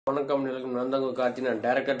வணக்கம் நிலக்கும் நந்தங்க கார்த்தி. நான்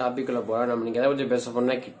டைரக்டா டாபிக்ல போறேன். நம்ம நீங்க எதை பத்தி பேச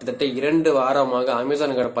போனா கிட்டத்தட்ட 2 வாரமாக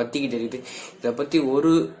அமேசான் கடை பத்திக்கிட்டு இருக்குது. இதை பத்தி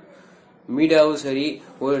ஒரு மீடியாவும் சரி,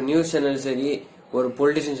 ஒரு நியூஸ் சேனல் சரி, ஒரு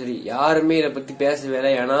பொலிட்டிஷியன் சரி, யாருமே இதை பத்தி பேசவே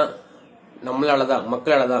இல்லை. ஏன்னா நம்மளாலதான்,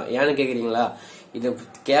 மக்களாலதான். ஏன்னு கேக்குறீங்களா? இது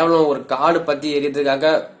கேவலம் ஒரு கார்டு பத்தி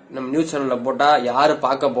எரியறதுக்காக நம்ம நியூஸ் சேனல்ல போட்டா யாரு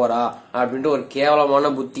பார்க்க போறா அப்படின்ட்டு ஒரு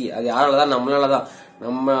கேவலமான புத்தி. அது யாராலதான்? நம்மளாலதான்.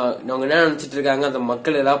 அவங்க என்ன நினைச்சிட்டு இருக்காங்க, அந்த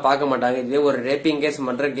மக்கள் எல்லாம் பார்க்க மாட்டாங்க. இதே ஒரு ரேப்பிங் கேஸ்,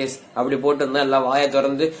 மர்டர் கேஸ் அப்படி போட்டு இருந்தா எல்லாம் வாயை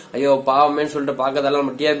திறந்து ஐயோ பாவமேன்னு சொல்லிட்டு பார்க்கறதெல்லாம்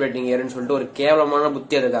நம்ம டிஆர்பி ரேட்டிங் ஏறுன்னு சொல்லிட்டு ஒரு கேவலமான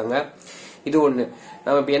புத்தியா இருக்காங்க. இது ஒண்ணு.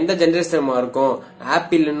 நம்ம இப்ப எந்த ஜெனரேஷன் இருக்கோம்?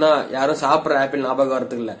 ஆப்பிள்னா யாரும் சாப்பிடுற ஆப்பிள் ஞாபகம்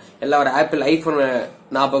வரதுக்கு இல்ல, எல்லாம் ஒரு ஆப்பிள் ஐபோன்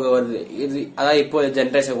ஞாபகம் வருது. இது அதான் இப்போ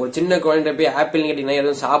ஜென்ரேஷன். ஒரு சின்ன குழந்தை போய் ஆப்பிள் கேட்டீங்கன்னா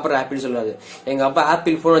எதுவும் சாப்பிடுற ஆப்பிள் சொல்லாது. எங்க அப்பா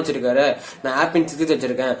ஆப்பிள் போன் வச்சிருக்காரு, நான் ஆப்பிள் சிக்கி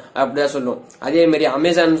வச்சிருக்கேன் அப்படிதான் சொல்லும். அதே மாதிரி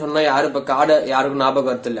அமேசான் சொன்னா யாரும் இப்ப கார்டு யாருக்கும்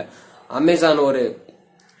ஞாபகம் வருது இல்ல. அமேசான் ஒரு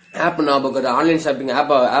ஆப் ஞாபகம் வருது, ஆன்லைன் ஷாப்பிங்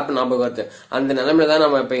ஆப் ஞாபகம் வருது. அந்த நிலைமையில தான்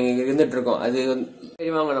நம்ம இப்ப இங்க இருந்துட்டு இருக்கோம். அது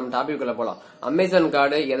தெரியுவாங்க. நம்ம டாபிக்குள்ள போலாம். அமேசான்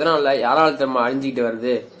கார்டு எதனால யாரால திரும்ப அழிஞ்சிக்கிட்டு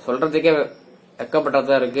வருது சொல்றதுக்கே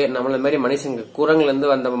வெக்கப்பட்டதா இருக்கு. நம்மள மாதிரி மனுஷங்க, குரங்குல இருந்து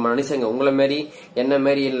வந்த மனுஷங்க, உங்களை மாதிரி என்ன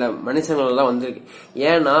மாதிரி இல்ல மனுஷங்கள் எல்லாம் வந்திருக்கு.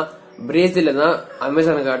 ஏன்னா பிரேசில்ல தான்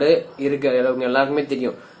அமேசான் கார்டு இருக்கு. எல்லாருக்குமே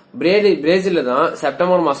தெரியும். பிரேசில்ல தான்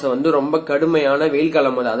செப்டம்பர் மாசம் வந்து ரொம்ப கடுமையான வெயில்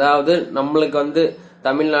காலம் வருது. அதாவது நம்மளுக்கு வந்து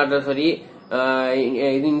தமிழ்நாட்டில் சரி,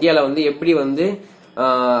 இந்தியால வந்து எப்படி வந்து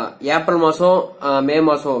ஏப்ரல் மாசம் மே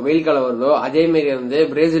மாசம் வெயில் காலம் வருதோ அதே மாதிரி வந்து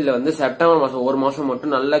பிரேசில்ல வந்து செப்டம்பர் மாசம் ஒரு மாசம்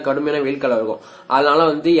மட்டும் நல்ல கடுமையான வெயில் காலம் இருக்கும். அதனால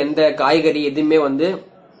வந்து எந்த காய்கறி எதுவுமே வந்து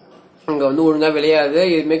அங்க வந்து ஒழுங்கா விளையாது,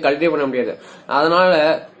 எதுவுமே கல்டிவேட் பண்ண முடியாது. அதனால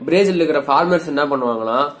பிரேசில் இருக்கிற ஃபார்மர்ஸ் என்ன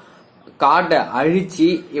பண்ணுவாங்கன்னா, காட்டை அழிச்சு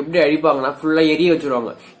எப்படி அழிப்பாங்கன்னா ஃபுல்லா எரிய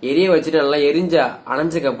வச்சிருவாங்க. எரிய வச்சுட்டு நல்லா எரிஞ்ச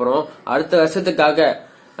அணைஞ்சதுக்கு அப்புறம் அடுத்த வருஷத்துக்காக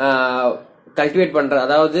கல்டிவேட் பண்ற,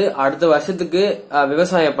 அதாவது அடுத்த வருஷத்துக்கு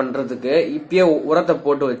விவசாயம் பண்றதுக்கு இப்பயே உரத்தை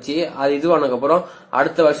போட்டு வச்சு அது இதுவானதுக்கு அப்புறம்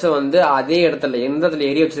அடுத்த வருஷம் வந்து அதே இடத்துல எந்த இடத்துல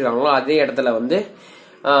எரிய வச்சிருக்காங்களோ அதே இடத்துல வந்து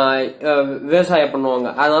விவசாயம் பண்ணுவாங்க.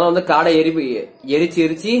 அதனால வந்து காடை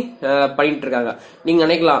எரிச்சு பண்ணிட்டு இருக்காங்க. நீங்க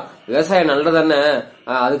நினைக்கலாம் விவசாயம் நல்லதானே,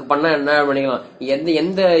 அதுக்கு பண்ணா என்ன பண்ணிக்கலாம்.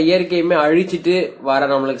 எந்த இயற்கையுமே அழிச்சிட்டு வர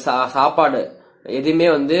நம்மளுக்கு சாப்பாடு எதுவுமே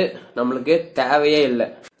வந்து நம்மளுக்கு தேவையே இல்லை.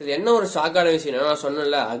 இது என்ன ஒரு ஷாக்கான விஷயம், நான்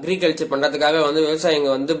சொன்னேன்ல, அக்ரிகல்ச்சர் பண்றதுக்காக வந்து விவசாயிங்க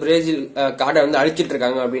வந்து பிரேசில் காடை வந்து அழிச்சிட்டு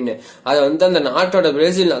இருக்காங்க அப்படின்னு. அதை வந்து அந்த நாட்டோட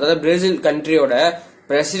பிரேசில், அதாவது பிரேசில் கண்ட்ரியோட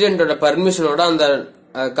பிரசிடென்டோட பர்மிஷனோட அந்த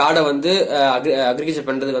காடை வந்து அக்ரிகல்ச்சர்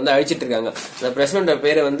பண்றதுக்கு வந்து அழிச்சிட்டு இருக்காங்க. அந்த பிரசிடென்ட்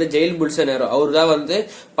பேரு வந்து ஜெயில் புல்சனேரோ. அவரு தான் வந்து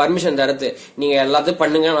பர்மிஷன் தரது, நீங்க எல்லாத்தையும்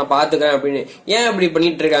பண்ணுங்க நான் பாத்துக்கிறேன் அப்படின்னு. ஏன் அப்படி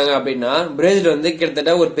பண்ணிட்டு இருக்காங்க அப்படின்னா, பிரேசில் வந்து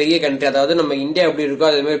கிட்டத்தட்ட ஒரு பெரிய கண்ட்ரி. அதாவது நம்ம இந்தியா எப்படி இருக்கோ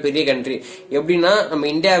அதே மாதிரி பெரிய கண்ட்ரி. எப்படின்னா நம்ம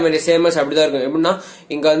இந்தியா மாதிரி சேமஸ் அப்படிதான் இருக்கும். எப்படின்னா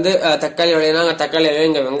இங்க வந்து தக்காளி விளையுதுன்னா அங்க தக்காளி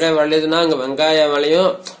விளையும், இங்க வெங்காயம் விளையுதுன்னா அங்க வெங்காயம்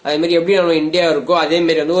விளையும். அதே மாதிரி எப்படி நம்ம இந்தியா இருக்கோ அதே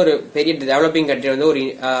மாதிரி வந்து ஒரு பெரிய டெவலப்பிங் கண்ட்ரி வந்து ஒரு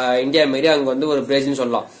இந்தியா மாதிரி அங்க வந்து ஒரு பிரேசில்னு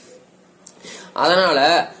சொல்லலாம். அதனால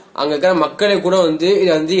அங்க இருக்கிற மக்களை கூட வந்து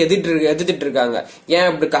இதை வந்து எதிர்த்துட்டு இருக்காங்க. ஏன்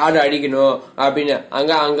இப்படி காடு அழிக்கணும் அப்படின்னு.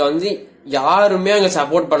 அங்க வந்து யாருமே அங்க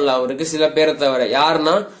சப்போர்ட் பண்ணல அவருக்கு, சில பேரை தவிர.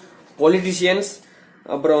 யாருன்னா பொலிட்டிஷியன்ஸ்,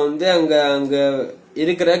 அப்புறம் வந்து அங்க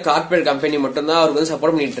இருக்கிற கார்பரேட் கம்பெனி மட்டும்தான் அவருக்கு வந்து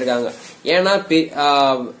சப்போர்ட் பண்ணிட்டு இருக்காங்க. ஏன்னா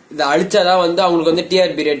இதை அழிச்சாதான் வந்து அவங்களுக்கு வந்து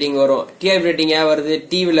டிஆர்பி ரேட்டிங் வரும். டிஆர்பி ரேட்டிங் ஏன் வருது?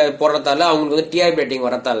 டிவில போடுறதால அவங்களுக்கு வந்து டிஆர்பி ரேட்டிங்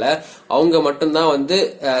வரதால அவங்க மட்டும்தான் வந்து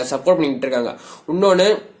சப்போர்ட் பண்ணிட்டு இருக்காங்க. இன்னொன்னு,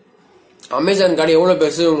 அமேசான் கார்டு எவ்வளவு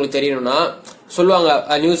பெருசு உங்களுக்கு தெரியணும்னா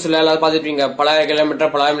சொல்லுவாங்க நியூஸ்ல எல்லாம் பாத்துருப்பீங்க, 1000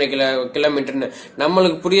 கிலோமீட்டர்னு.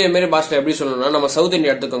 நம்மளுக்கு புரிய மாதிரி பாஷைல எப்படி சொல்லணும்னா, நம்ம சவுத்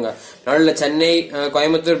இந்தியா எடுத்துக்கோங்க. நடுவில் சென்னை,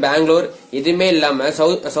 கோயம்புத்தூர், பெங்களூர் எதுவுமே இல்லாம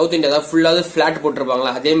சவுத் இந்தியா தான் ஃபுல்லா பிளாட்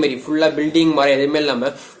போட்டிருப்பாங்களா, அதே மாதிரி ஃபுல்லா பில்டிங் மாதிரி எதுவுமே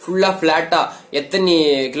இல்லாம ஃபுல்லா பிளாட்டா எத்தனை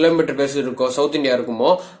கிலோமீட்டர் பெருசு இருக்கோ சவுத் இந்தியா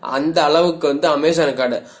இருக்குமோ அந்த அளவுக்கு வந்து அமேசான்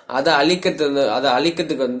கார்டு அதை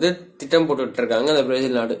அழிக்கிறதுக்கு வந்து திட்டம் போட்டுட்டு இருக்காங்க அந்த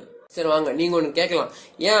பிரேசில் நாடு. சரி வாங்க, நீங்க ஒண்ணு கேட்கலாம்,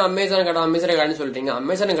 ஏன் அமேசான் கார்டுன்னு சொல்றீங்க?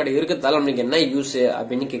 அமேசான் கார்டு இருக்கிறதால நம்மளுக்கு என்ன யூஸ்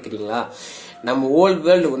அப்படின்னு கேக்குறீங்களா? நம்ம ஹோல்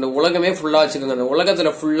வேர்ல்டு, இந்த உலகமே ஃபுல்லா வச்சுக்கோங்க. அந்த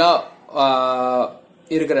உலகத்துல ஃபுல்லா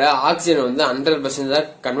இருக்கிற ஆக்சிஜன் வந்து 100% தான்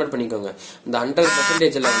கன்வெர்ட் பண்ணிக்கோங்க. இந்த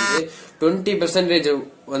 100%ல வந்து 20%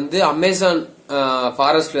 வந்து அமேசான்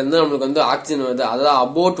ஃபாரஸ்ட்ல இருந்து நம்மளுக்கு வந்து ஆக்சிஜன் வருது. அதாவது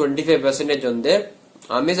அபோவ் 25% வந்து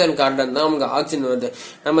அமேசான் கார்டுல இருந்து நம்மளுக்கு ஆக்சிஜன் வருது.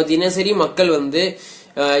 நம்ம தினசரி மக்கள் வந்து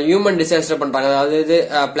ஹியூமன் டிசாஸ்டர் பண்றாங்க. அதாவது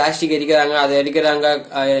பிளாஸ்டிக் எரிக்கிறாங்க, அதை எரிக்கிறாங்க,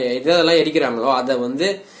 இதெல்லாம் எரிக்கிறாங்களோ அதை வந்து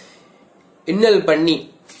இன்னல் பண்ணி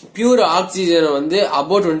பியூர் ஆக்சிஜனை வந்து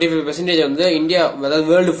அபோவ் 25% வந்து இந்தியா, அதாவது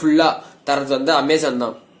வேர்ல்டு ஃபுல்லா தரது வந்து அமேசான்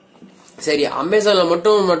தான். சரி, அமேசான்ல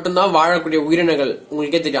மட்டும்தான் வாழக்கூடிய உயிரினங்கள்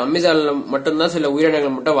உங்களுக்கே தெரியும். அமேசான்ல மட்டும்தான் சில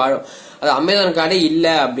உயிரினங்கள் மட்டும் வாழும். அது அமேசான் காடே இல்ல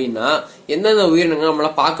அப்படின்னா எந்தெந்த உயிரினங்கள்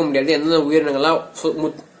நம்மளால பார்க்க முடியாது, எந்தெந்த உயிரினங்கள்லாம்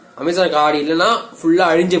அமேசான் காடு இல்லைன்னா ஃபுல்லா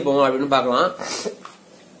அழிஞ்சு போகும் அப்படின்னு பாக்கலாம்.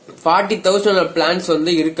 40,000 பிளான்ஸ்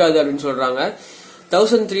வந்து இருக்காது அப்படின்னு சொல்றாங்க.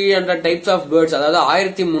 1300 டைப்ஸ் ஆஃப் பேர்ட்ஸ், அதாவது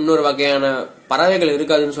 1300 வகையான பறவைகள்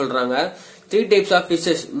இருக்காதுன்னு சொல்றாங்க. 3 டைப்ஸ் ஆஃப்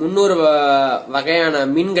ஃபிஷஸ், 300 வகையான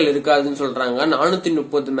மீன்கள் இருக்காதுன்னு சொல்றாங்க.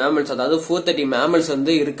 430 மேமல்ஸ், அதாவது 430 மேமல்ஸ்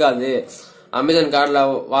வந்து இருக்காது, அமேசான் காடுல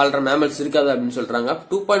வாழ்ற மேமல்ஸ் இருக்காது அப்படின்னு சொல்றாங்க.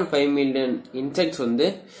 2.5 மில்லியன் இன்செக்ட்ஸ் வந்து,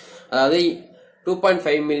 அதாவது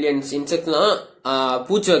 2.5 மில்லியன் இன்செக்ட்ஸ்னா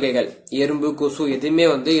பூச்சி வகைகள், எறும்பு, கொசு எதுவுமே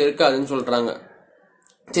வந்து இருக்காதுன்னு சொல்றாங்க.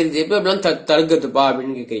 சரி, எப்ப எப்படிலாம் தடுக்கிறதுப்பா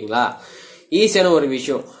அப்படின்னு கேக்குறீங்களா? ஈஸியான ஒரு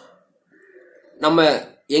விஷயம். நம்ம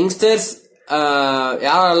யங்ஸ்டர்ஸ்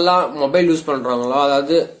யாரெல்லாம் மொபைல் யூஸ் பண்றாங்களோ,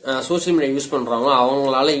 அதாவது சோசியல் மீடியா யூஸ் பண்றாங்களோ,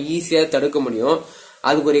 அவங்களால ஈஸியா தடுக்க முடியும்.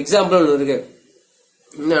 அதுக்கு ஒரு எக்ஸாம்பிள் ஒன்று இருக்கு.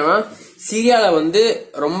 என்னன்னா, சிரியால வந்து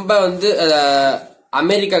ரொம்ப வந்து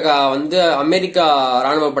அமெரிக்கா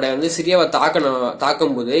ராணுவ படை வந்து சிரியாவை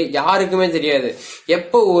தாக்கும் போது யாருக்குமே தெரியாது.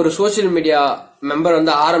 எப்போ ஒரு சோசியல் மீடியா மெம்பர்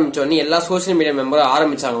வந்து ஆரம்பிச்சோன்னு, எல்லா சோசியல் மீடியா மெம்பரும்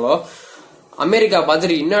ஆரம்பிச்சாங்களோ, அமெரிக்கா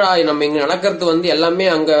பார்த்துட்டு என்னடா நம்ம இங்க நடக்கிறது வந்து எல்லாமே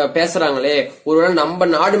அங்க பேசுறாங்களே, ஒருவேளை நம்ம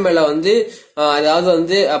நாடு மேல வந்து ஏதாவது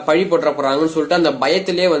வந்து பழி போட்டுற போறாங்கன்னு சொல்லிட்டு அந்த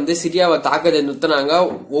பயத்திலே வந்து சிரியாவை தாக்கத்தை நிறுத்தினாங்க.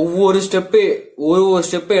 ஒவ்வொரு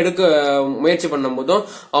ஸ்டெப்பு எடுக்க முயற்சி பண்ணும் போதும்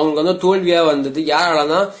அவங்களுக்கு வந்து தோல்வியா வந்தது.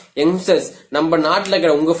 யாராலதான்? யங்ஸ்டர்ஸ். நம்ம நாட்டுல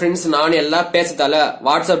இருக்கிற உங்க ஃப்ரெண்ட்ஸ் நானும் எல்லாம் பேசத்தால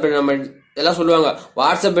வாட்ஸ்அப் நம்ம எல்லாம் சொல்லுவாங்க,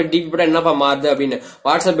 வாட்ஸ்அப் டிபி போட்டா என்னப்பா மாறுது அப்படின்னு.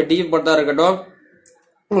 வாட்ஸ்அப் டிபி போட்டா இருக்கட்டும்,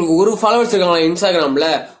 உங்களுக்கு ஒரு ஃபாலோவர்ஸ் இருக்காங்களா இன்ஸ்டாகிராம்ல,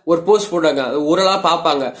 ஒரு போஸ்ட் போட்டாங்க, ஒரு ஆளா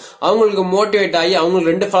பாப்பாங்க, அவங்களுக்கு மோட்டிவேட் ஆகி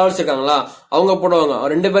அவங்களுக்கு 2 ஃபாலோவர்ஸ் இருக்காங்களா, அவங்க போடுவாங்க,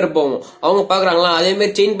 2 பேர் போவோம், அவங்க பாக்குறாங்களா, அதே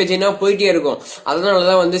மாதிரி செயின் பை செயினா போயிட்டே இருக்கும்.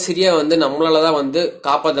 அதனாலதான் வந்து சிரியா வந்து நம்மளாலதான் வந்து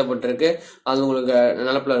காப்பாற்றப்பட்டிருக்கு. அது உங்களுக்கு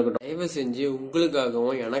நினப்புல இருக்கட்டும். தயவு செஞ்சு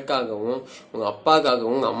உங்களுக்காகவும், எனக்காகவும், உங்க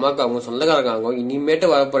அப்பாக்காகவும், உங்க அம்மாக்காகவும், சொந்தக்காரக்காகவும்,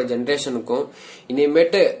 இனிமேட்டு வரப்போற ஜென்ரேஷனுக்கும்,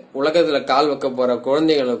 இனிமேட்டு உலகத்துல கால் வைக்க போற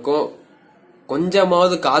குழந்தைகளுக்கும்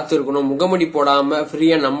கொஞ்சமாவது காத்து இருக்கணும். முகமுடி போடாம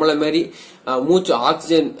ஃப்ரீயா நம்மள மாதிரி மூச்சு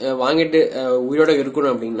ஆக்சிஜன் வாங்கிட்டு உயிரோட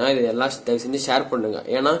இருக்கணும் அப்படின்னா இது எல்லாம் தயவு செஞ்சு ஷேர் பண்ணுங்க.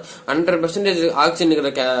 ஏன்னா 100%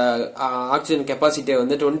 ஆக்சிஜன் கெப்பாசிட்டியை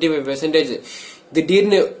வந்து 25%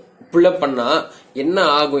 திடீர்னு புல்லப் பண்ணா என்ன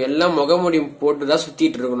ஆகும்? எல்லாம் முகமுடி போட்டுதான்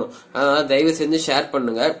சுத்திட்டு இருக்கணும். அதனால தயவு செஞ்சு ஷேர்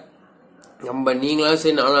பண்ணுங்க. நம்ம நீங்களாலும்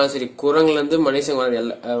சரி, நானும் சரி, குரங்குல இருந்து மனுஷங்க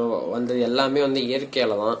வந்தது எல்லாமே வந்து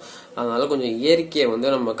இயற்கையால தான். அதனால கொஞ்சம் இயற்கையை வந்து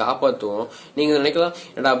நம்ம காப்பாற்றுவோம். நீங்க நினைக்கலாம்,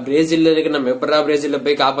 ஏன்டா பிரேசில்ல இருக்கு, நம்ம எப்படா பிரேசில்ல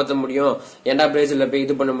போய் காப்பாற்ற முடியும், ஏன்டா பிரேசில்ல போய்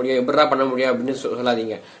இது பண்ண முடியும், எப்படா பண்ண முடியும் அப்படின்னு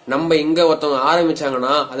சொல்லாதீங்க. நம்ம இங்க ஒருத்தவங்க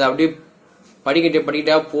ஆரம்பிச்சாங்கன்னா அது அப்படியே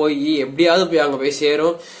படிக்கிட்டே போய் எப்படியாவது போய் அங்க போய்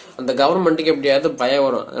சேரும். அந்த கவர்மெண்ட்டுக்கு எப்படியாவது பயம்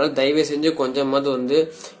வரும். அதனால தயவு செஞ்சு கொஞ்சமாவது வந்து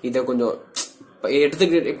இதை கொஞ்சம்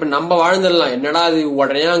எடுத்துக்கிட்டு, இப்ப நம்ம வாழ்ந்துடலாம், என்னடா அது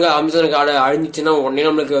உடனே அங்க அமேசான் காடு அழிஞ்சிச்சுன்னா உடனே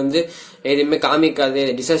நம்மளுக்கு வந்து எதுவுமே காமிக்காது,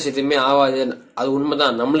 டிசாஸ்டர் எதுவுமே ஆகாது. அது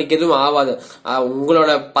உண்மைதான், நம்மளுக்கு எதுவும் ஆகாது.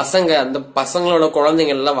 உங்களோட பசங்க, அந்த பசங்களோட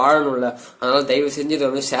குழந்தைங்க எல்லாம் வாழணும்ல. அதனால தயவு செஞ்சு இதை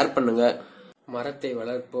வந்து ஷேர் பண்ணுங்க. மரத்தை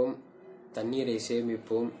வளர்ப்போம், தண்ணீரை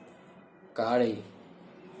சேமிப்போம், காடை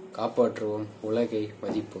காப்பாற்றுவோம், உலகை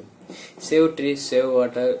மதிப்போம். Save tree, save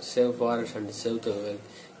water, save forest and save the world.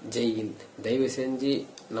 Jai Hind. தயவு செஞ்சு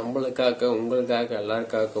நம்மளுக்காக, உங்களுக்காக,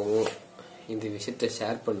 எல்லாருக்காகவும் இந்த விஷயத்தை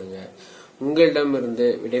ஷேர் பண்ணுங்க. உங்களிடமிருந்து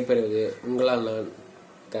விடைபெறுவது உங்களால் நான்,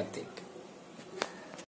 கார்த்திக்.